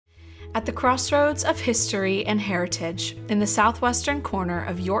At the crossroads of history and heritage, in the southwestern corner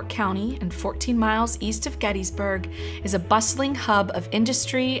of York County and 14 miles east of Gettysburg, is a bustling hub of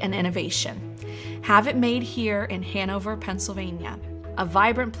industry and innovation. Have it made here in Hanover, Pennsylvania. A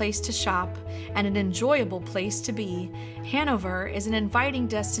vibrant place to shop and an enjoyable place to be, Hanover is an inviting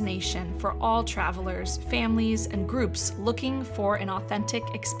destination for all travelers, families, and groups looking for an authentic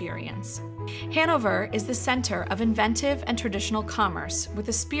experience. Hanover is the center of inventive and traditional commerce with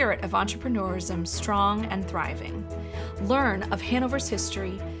a spirit of entrepreneurism strong and thriving. Learn of Hanover's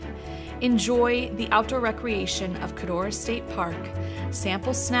history, enjoy the outdoor recreation of Cadorah State Park,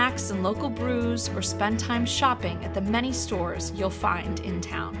 sample snacks and local brews, or spend time shopping at the many stores you'll find in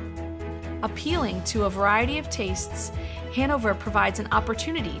town. Appealing to a variety of tastes, Hanover provides an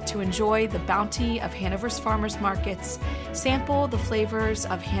opportunity to enjoy the bounty of Hanover's farmers markets, sample the flavors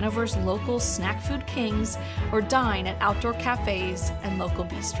of Hanover's local snack food kings, or dine at outdoor cafes and local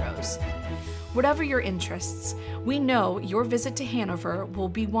bistros. Whatever your interests, we know your visit to Hanover will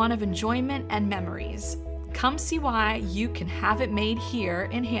be one of enjoyment and memories. Come see why you can have it made here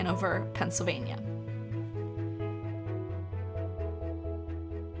in Hanover, Pennsylvania.